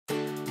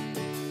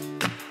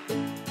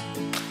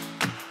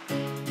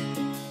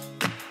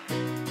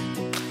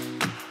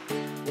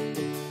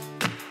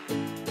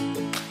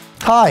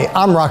Hi,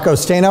 I'm Rocco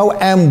Stano,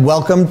 and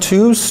welcome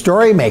to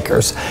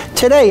StoryMakers.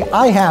 Today,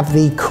 I have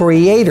the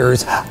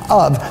creators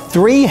of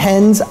Three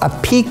Hens, a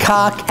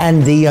Peacock,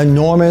 and the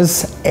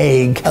Enormous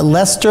Egg,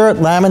 Lester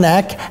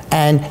Laminack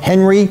and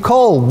Henry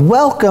Cole.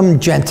 Welcome,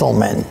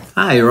 gentlemen.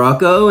 Hi,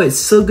 Rocco. It's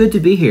so good to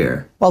be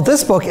here. Well,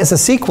 this book is a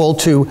sequel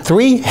to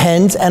Three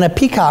Hens and a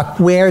Peacock,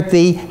 where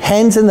the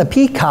hens and the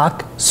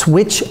peacock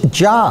switch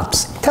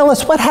jobs. Tell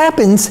us what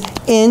happens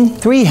in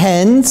Three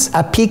Hens,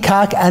 a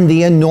Peacock, and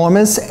the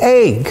Enormous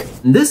Egg.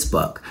 In this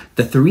book,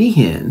 the three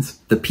hens,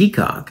 the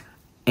peacock,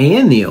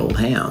 and the old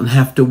hound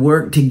have to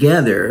work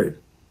together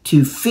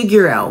to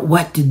figure out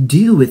what to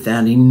do with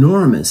that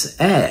enormous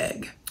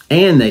egg.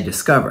 And they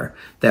discover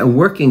that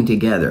working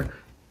together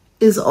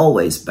is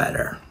always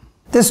better.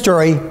 This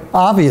story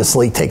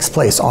obviously takes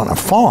place on a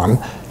farm.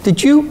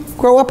 Did you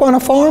grow up on a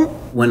farm?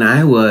 When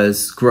I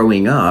was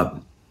growing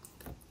up,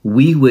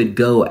 we would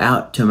go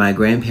out to my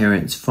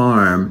grandparents'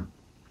 farm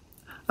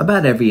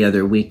about every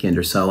other weekend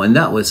or so, and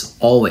that was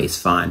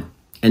always fun.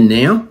 And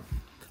now,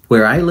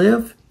 where I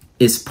live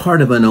is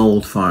part of an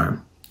old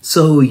farm.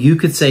 So you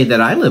could say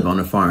that I live on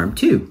a farm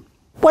too.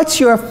 What's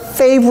your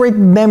favorite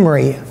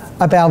memory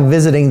about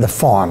visiting the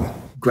farm?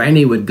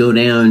 Granny would go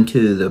down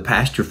to the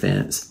pasture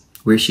fence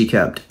where she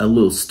kept a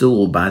little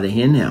stool by the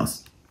hen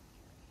house.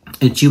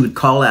 And she would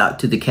call out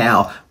to the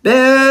cow,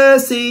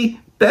 "Bessie,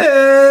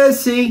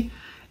 Bessie."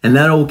 And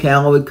that old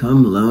cow would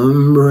come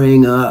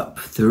lumbering up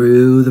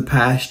through the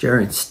pasture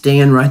and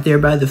stand right there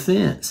by the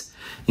fence.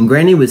 And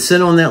Granny would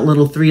sit on that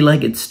little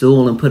three-legged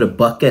stool and put a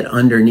bucket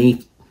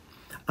underneath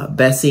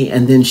Bessie,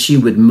 and then she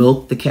would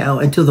milk the cow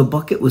until the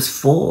bucket was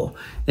full.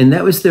 And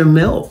that was their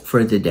milk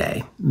for the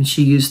day. And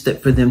she used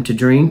it for them to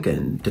drink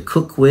and to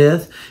cook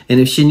with. And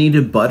if she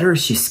needed butter,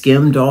 she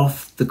skimmed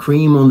off the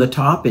cream on the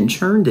top and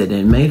churned it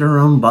and made her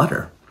own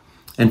butter.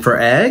 And for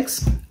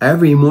eggs,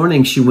 every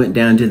morning she went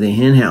down to the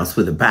hen house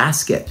with a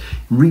basket,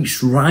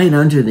 reached right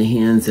under the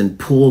hens and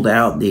pulled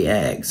out the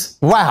eggs.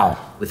 Wow.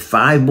 With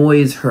 5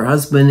 boys, her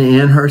husband,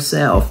 and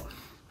herself,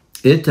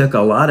 it took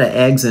a lot of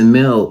eggs and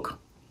milk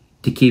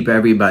to keep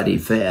everybody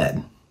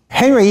fed.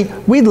 Henry,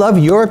 we love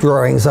your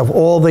drawings of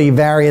all the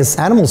various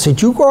animals.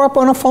 Did you grow up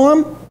on a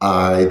farm?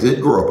 I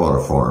did grow up on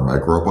a farm. I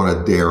grew up on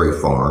a dairy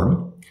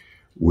farm.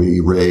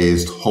 We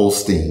raised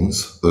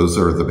Holsteins. Those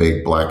are the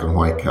big black and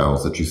white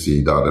cows that you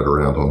see dotted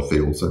around on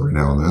fields every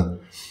now and then.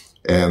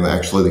 And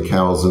actually the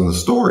cows in the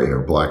story are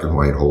black and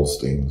white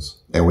Holsteins.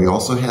 And we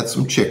also had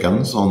some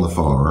chickens on the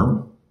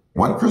farm.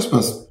 One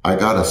Christmas, I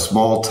got a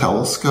small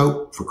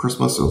telescope for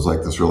Christmas. It was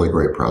like this really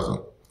great present.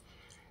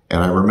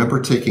 And I remember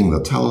taking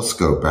the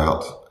telescope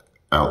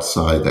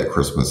outside that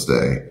Christmas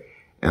day.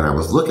 And I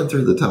was looking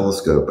through the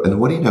telescope. And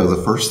what do you know? The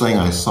first thing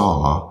I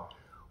saw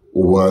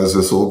was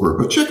this little group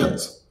of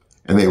chickens.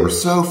 And they were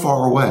so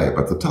far away,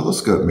 but the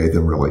telescope made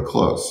them really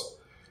close.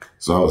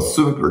 So I was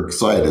super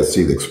excited to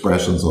see the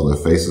expressions on the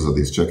faces of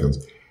these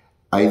chickens.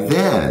 I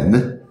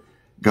then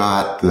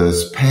got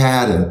this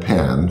pad and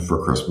pen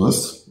for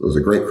Christmas. It was a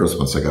great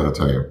Christmas, I gotta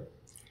tell you.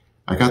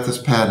 I got this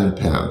pad and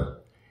pen,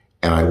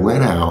 and I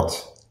went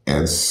out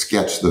and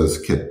sketched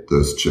those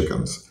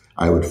chickens.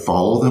 I would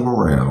follow them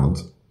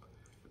around.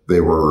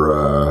 They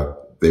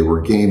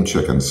were game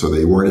chickens, so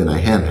they weren't in a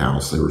hen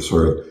house. They were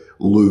sort of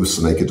loose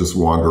and they could just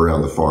wander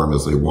around the farm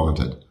as they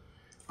wanted.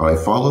 But I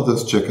followed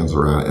those chickens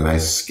around and I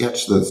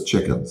sketched those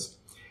chickens.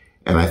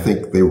 And I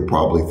think they were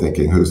probably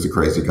thinking, who's the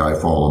crazy guy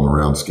following them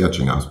around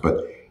sketching us?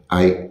 But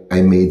I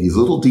made these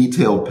little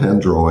detailed pen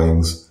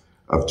drawings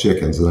of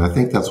chickens. And I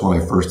think that's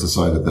when I first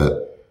decided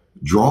that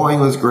drawing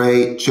was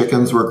great,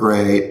 chickens were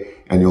great.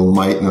 And you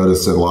might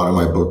notice that a lot of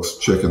my books,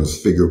 chickens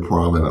figure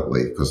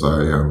prominently because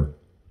I'm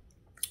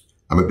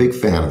a big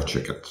fan of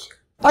chickens.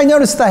 I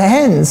noticed the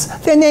hens,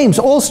 their names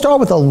all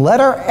start with the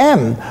letter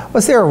M.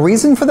 Was there a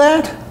reason for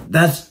that?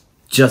 That's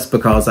just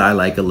because I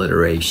like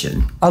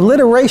alliteration.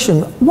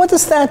 Alliteration, what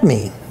does that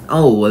mean?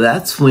 Oh, well,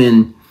 that's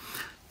when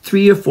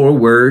 3 or 4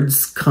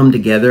 words come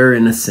together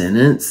in a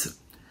sentence,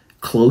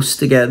 close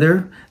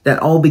together, that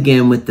all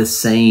begin with the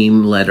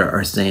same letter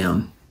or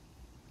sound.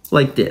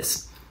 Like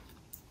this.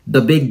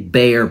 The big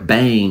bear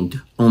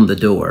banged on the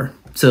door.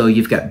 So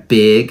you've got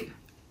big,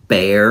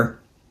 bear,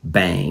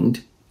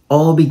 banged,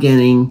 all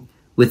beginning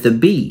with a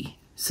B.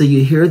 So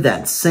you hear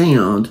that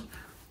sound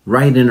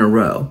right in a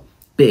row.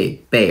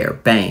 Big bear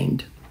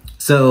banged.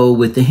 So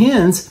with the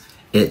hens,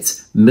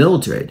 it's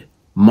Mildred,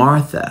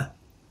 Martha,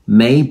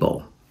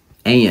 Mabel,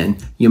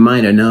 and you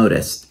might have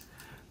noticed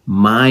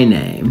my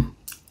name,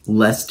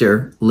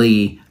 Lester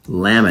Lee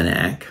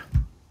Laminack,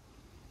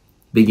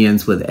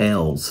 begins with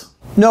L's.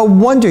 No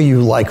wonder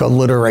you like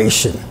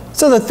alliteration.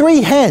 So the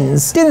 3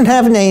 hens didn't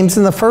have names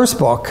in the first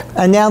book,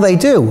 and now they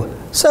do.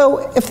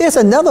 So if there's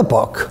another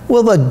book,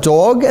 will the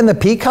dog and the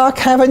peacock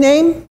have a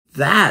name?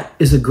 That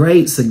is a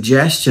great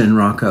suggestion,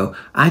 Rocco.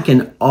 I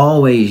can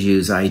always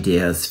use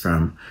ideas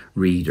from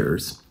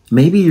readers.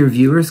 Maybe your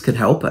viewers could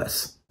help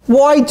us.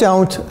 Why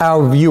don't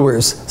our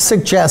viewers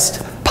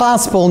suggest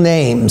possible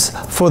names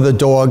for the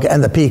dog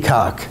and the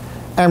peacock?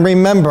 And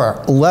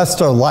remember,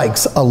 Lester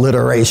likes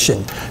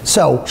alliteration.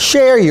 So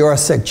share your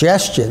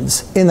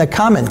suggestions in the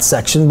comments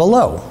section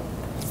below.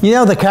 You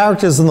know, the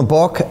characters in the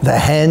book, the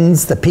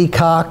hens, the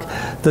peacock,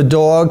 the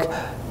dog,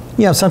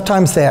 you know,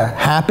 sometimes they're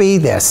happy,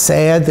 they're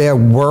sad, they're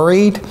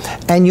worried,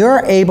 and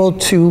you're able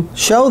to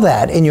show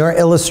that in your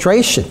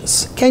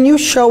illustrations. Can you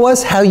show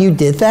us how you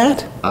did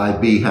that? I'd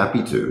be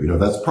happy to. You know,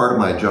 that's part of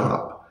my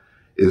job,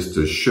 is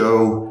to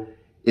show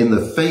in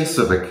the face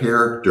of a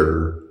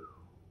character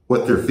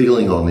what they're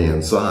feeling on the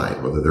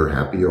inside, whether they're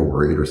happy or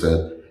worried or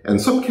sad.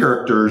 And some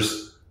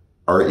characters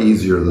are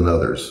easier than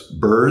others.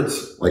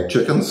 Birds, like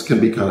chickens, can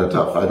be kind of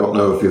tough. I don't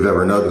know if you've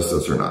ever noticed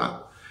this or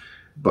not,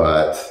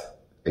 but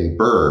a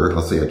bird,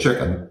 let's say a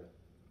chicken,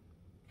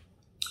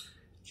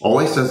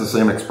 always has the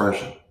same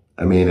expression.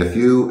 I mean, if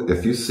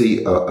you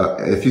see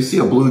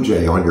a blue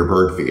jay on your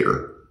bird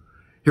feeder,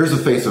 here's the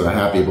face of a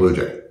happy blue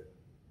jay.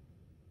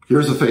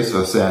 Here's the face of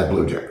a sad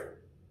blue jay,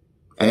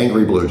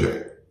 angry blue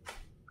jay,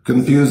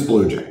 confused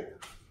blue jay.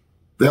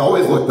 They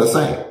always look the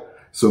same.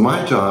 So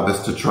my job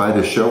is to try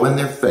to show in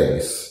their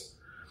face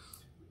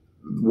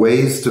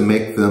ways to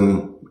make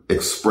them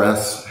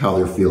express how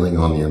they're feeling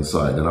on the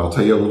inside. And I'll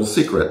tell you a little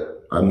secret.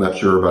 I'm not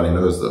sure everybody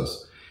knows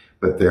this,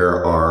 but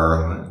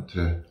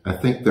I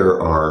think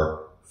there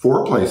are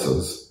 4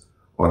 places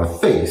on a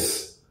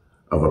face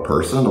of a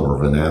person or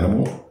of an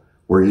animal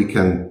where you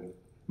can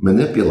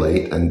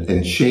manipulate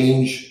and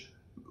change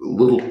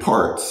little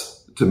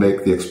parts to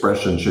make the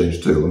expression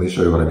change too. Let me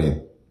show you what I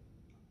mean.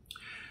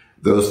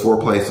 Those 4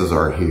 places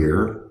are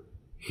here,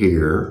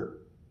 here,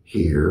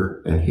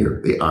 here, and here.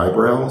 The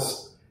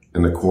eyebrows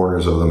and the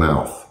corners of the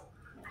mouth.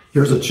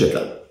 Here's a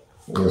chicken.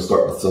 I'm going to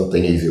start with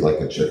something easy like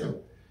a chicken.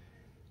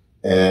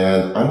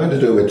 And I'm going to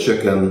do a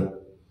chicken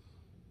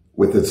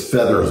with its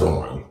feathers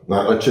on.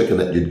 Not a chicken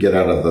that you'd get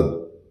out of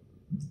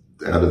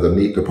the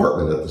meat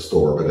department at the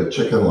store, but a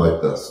chicken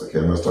like this. Okay,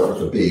 I'm going to start with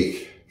the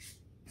beak.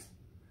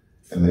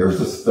 And there's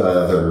his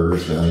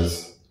feathers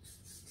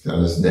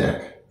and his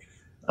neck.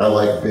 I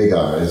like big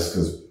eyes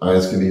because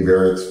eyes can be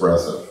very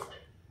expressive.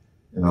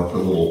 And I'll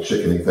put a little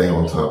chickeny thing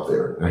on top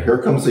there. Now here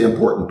comes the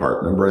important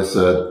part. Remember I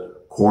said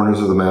corners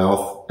of the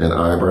mouth and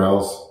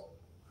eyebrows?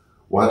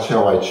 Watch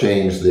how I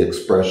change the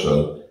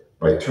expression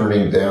by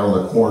turning down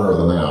the corner of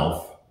the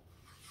mouth.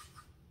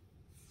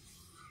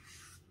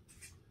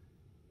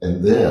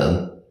 And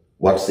then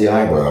watch the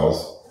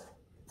eyebrows.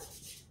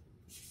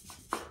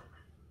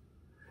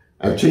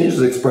 I've changed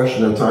the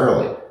expression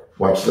entirely.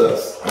 Watch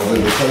this. I'll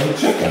do the same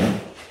chicken.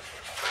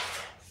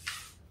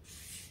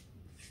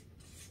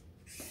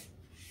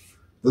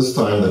 This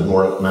time the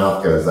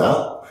mouth goes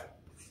out.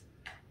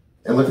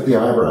 And look at the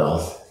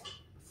eyebrows.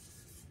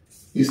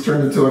 He's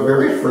turned into a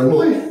very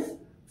friendly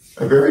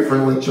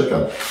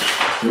chicken.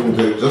 You can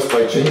do just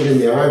by changing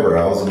the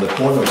eyebrows and the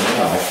corner of the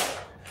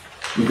mouth,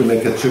 you can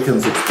make a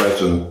chicken's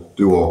expression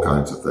do all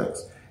kinds of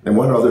things. And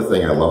one other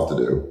thing I love to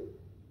do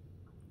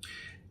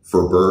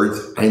for birds,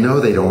 I know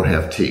they don't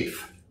have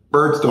teeth.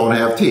 Birds don't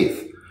have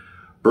teeth.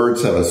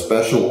 Birds have a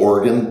special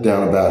organ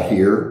down about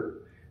here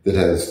that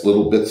has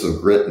little bits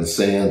of grit and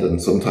sand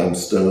and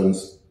sometimes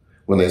stones.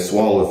 When they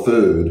swallow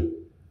food,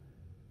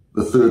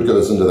 the food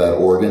goes into that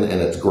organ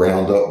and it's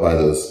ground up by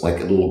this, like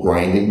a little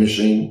grinding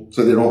machine.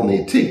 So they don't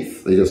need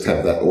teeth. They just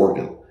have that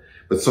organ.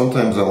 But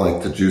sometimes I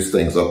like to juice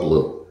things up a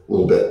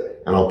little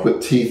bit. And I'll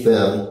put teeth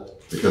in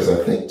because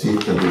I think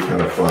teeth can be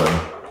kind of fun.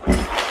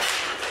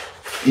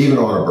 Even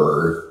on a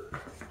bird.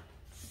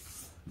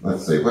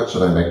 Let's see, what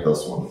should I make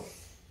this one?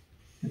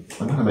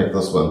 I'm going to make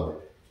this one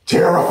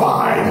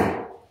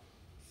terrified.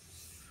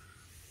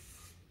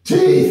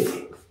 Teeth.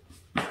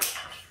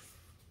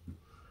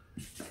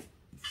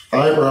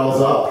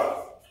 Eyebrows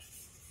up.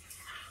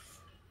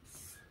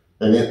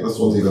 And yet this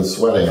one's even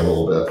sweating a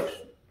little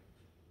bit.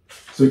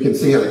 So you can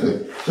see how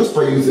just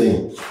by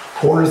using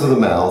corners of the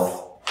mouth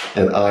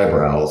and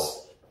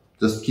eyebrows,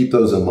 just keep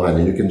those in mind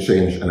and you can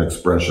change an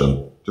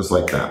expression just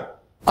like that.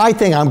 I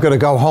think I'm going to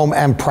go home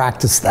and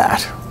practice that.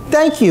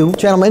 Thank you,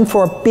 gentlemen,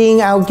 for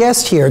being our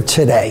guest here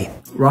today.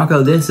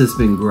 Rocco, this has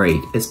been great.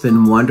 It's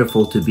been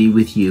wonderful to be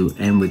with you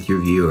and with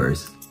your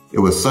viewers. It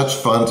was such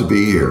fun to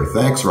be here.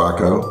 Thanks,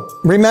 Rocco.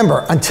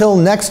 Remember, until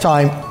next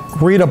time,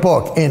 read a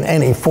book in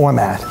any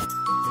format.